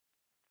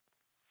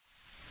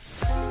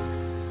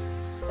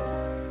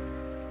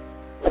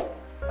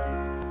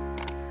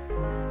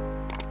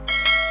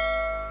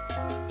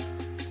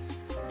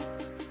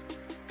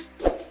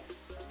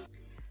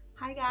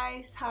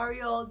guys, how are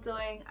you all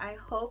doing? I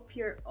hope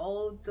you're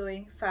all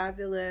doing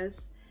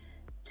fabulous.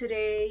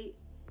 Today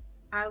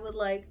I would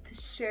like to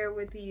share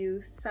with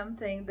you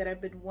something that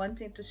I've been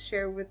wanting to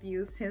share with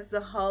you since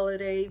the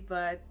holiday,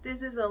 but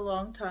this is a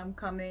long time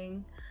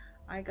coming.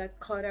 I got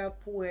caught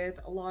up with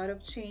a lot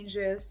of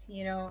changes.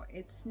 You know,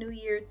 it's New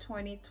Year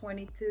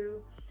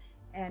 2022,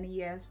 and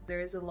yes,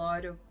 there's a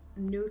lot of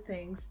new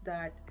things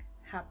that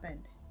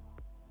happened.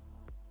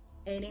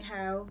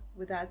 Anyhow,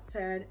 with that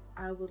said,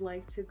 I would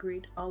like to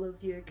greet all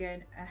of you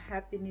again a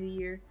happy new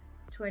year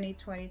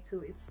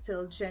 2022. It's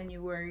still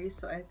January,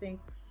 so I think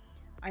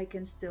I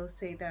can still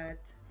say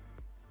that.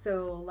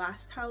 So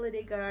last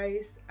holiday,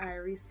 guys, I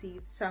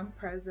received some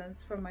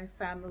presents from my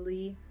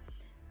family,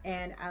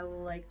 and I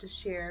would like to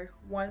share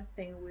one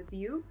thing with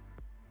you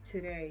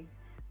today.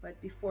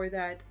 But before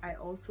that, I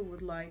also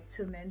would like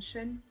to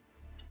mention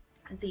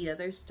the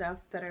other stuff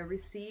that I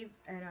received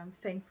and I'm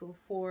thankful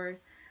for,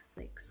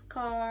 like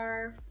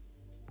scarf,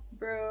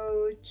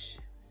 brooch,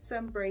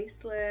 some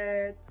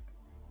bracelets,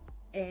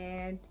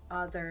 and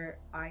other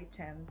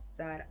items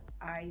that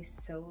I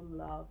so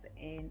love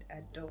and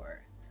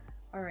adore.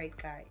 Alright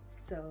guys,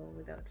 so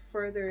without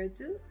further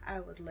ado, I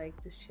would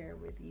like to share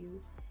with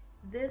you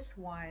this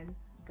one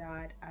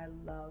that I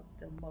love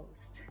the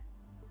most.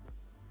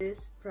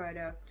 This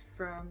product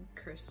from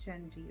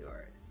Christian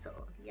Dior. So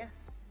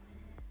yes,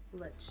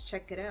 let's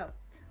check it out.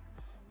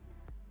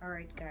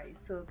 Alright guys,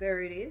 so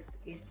there it is.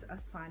 It's a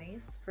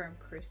sunnies from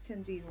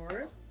Christian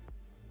Dior,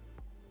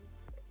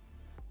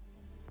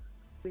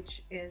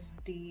 which is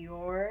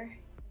Dior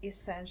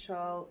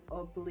Essential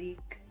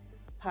Oblique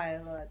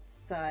Pilot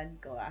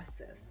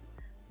Sunglasses.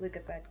 Look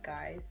at that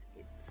guys,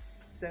 it's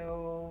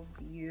so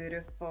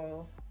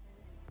beautiful.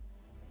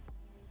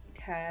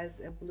 It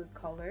has a blue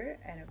color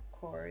and of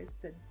course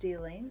the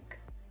D-link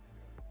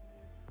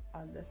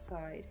on the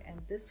side, and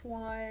this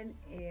one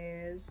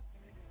is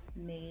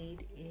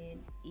made in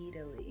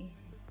Italy.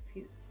 If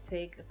you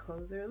take a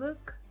closer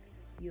look,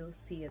 you'll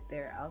see it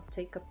there. I'll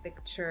take a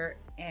picture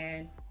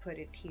and put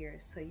it here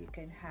so you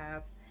can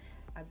have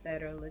a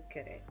better look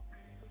at it.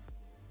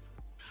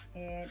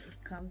 And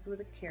it comes with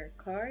a care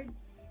card.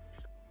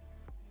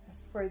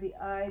 As for the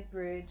eye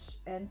bridge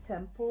and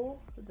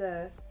temple,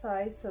 the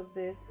size of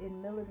this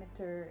in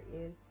millimeter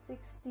is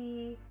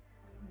 60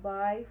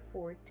 by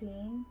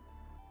 14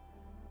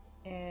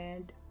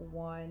 and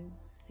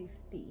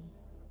 150,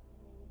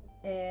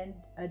 and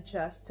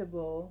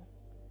adjustable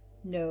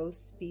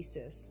nose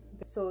pieces.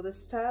 So the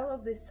style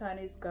of this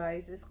sunnies,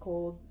 guys, is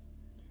called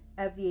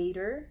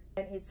Aviator,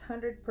 and it's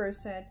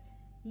 100%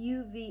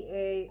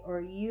 UVA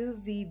or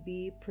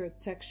UVB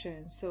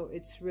protection, so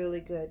it's really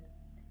good.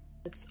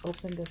 Let's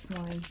open this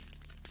one.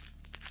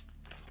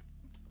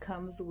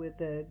 Comes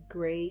with a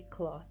gray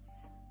cloth.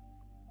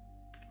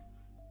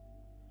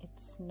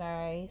 It's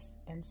nice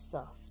and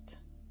soft.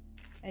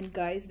 And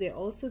guys, they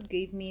also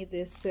gave me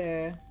this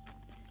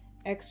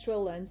extra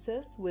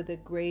lenses with a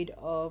grade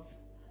of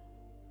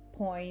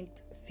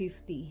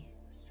 0.50,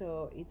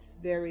 so it's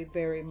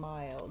very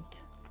mild.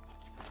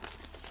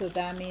 So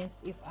that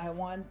means if I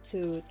want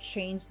to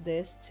change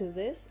this to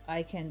this,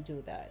 I can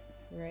do that,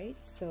 right?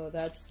 So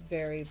that's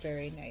very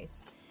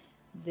nice.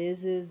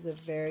 This is a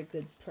very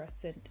good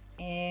present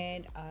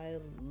and I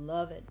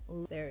love it.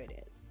 There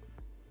it is.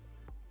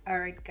 All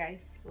right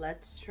guys,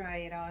 let's try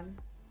it on.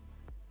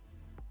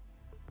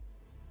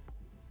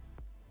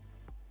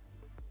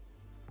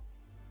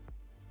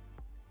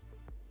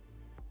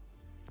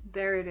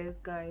 There it is,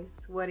 guys.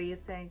 What do you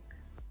think?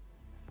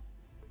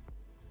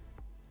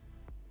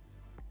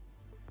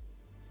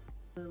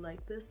 I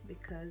like this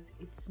because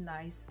it's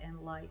nice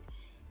and light,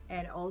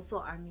 and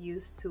also I'm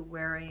used to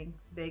wearing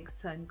big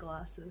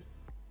sunglasses,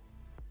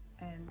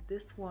 and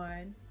this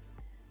one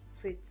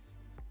fits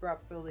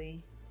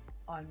properly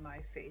on my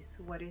face.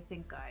 What do you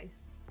think,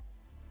 guys?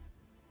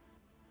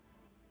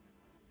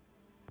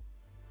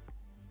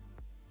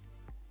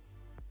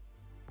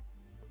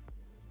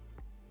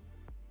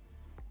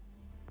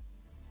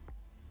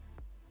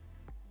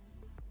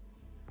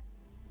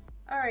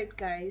 Alright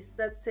guys,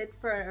 that's it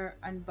for our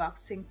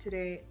unboxing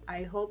today.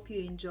 I hope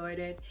you enjoyed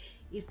it.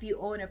 If you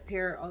own a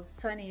pair of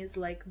sunnies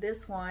like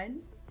this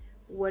one,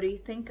 what do you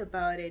think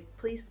about it?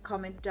 Please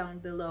comment down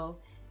below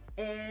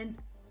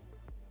and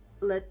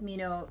let me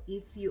know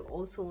if you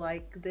also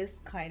like this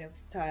kind of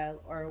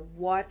style, or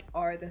what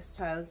are the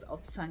styles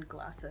of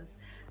sunglasses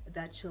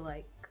that you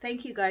like.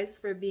 Thank you guys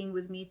for being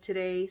with me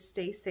today.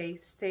 Stay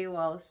safe, stay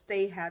well,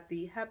 stay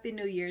happy. Happy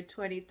New Year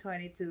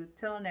 2022.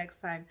 Till next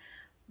time.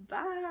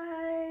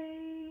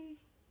 Bye.